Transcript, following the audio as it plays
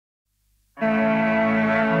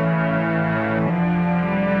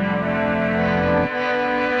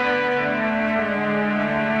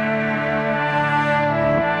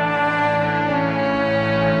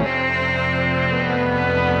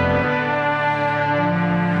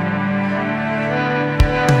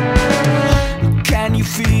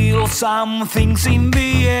feel some things in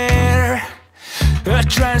the air. A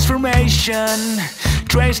transformation,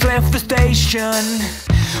 trains left the station,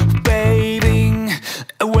 paving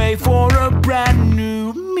a way for a brand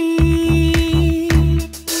new me.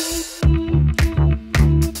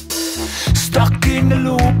 Stuck in the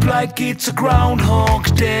loop like it's a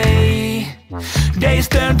Groundhog Day. Days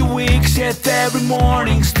turn to weeks, yet every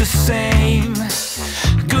morning's the same.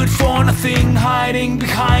 Good for nothing, hiding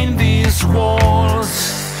behind these walls.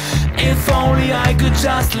 If only I could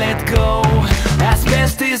just let go, as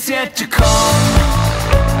best is yet to come.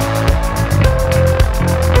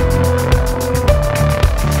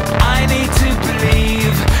 I need to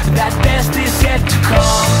believe that best is yet to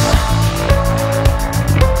come.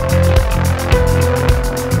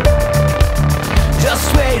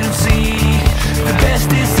 Just wait and see, the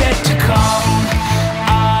best is yet to come.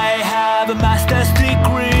 I have a master's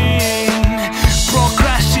degree in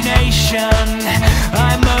procrastination.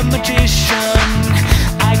 I'm a magician,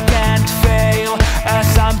 I can't fail,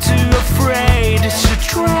 as I'm too afraid to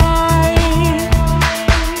try.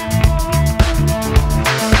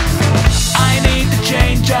 I need to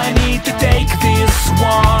change, I need to take this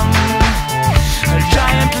one. A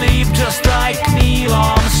giant leap just like Neil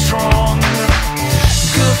Armstrong.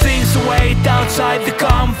 Good things await outside the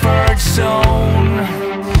comfort zone.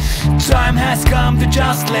 Time has come to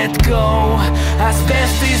just let go, as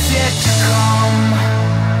best is yet to come.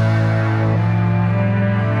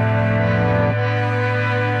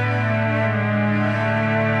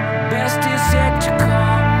 Best is yet to come.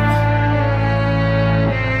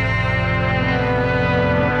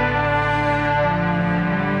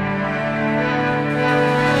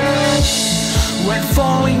 When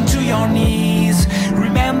falling to your knees,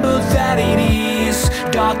 remember that it is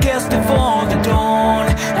darkest before the dawn,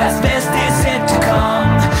 as best is yet to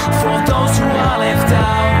come. For those who are left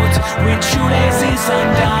out, with shoelaces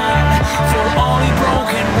undone.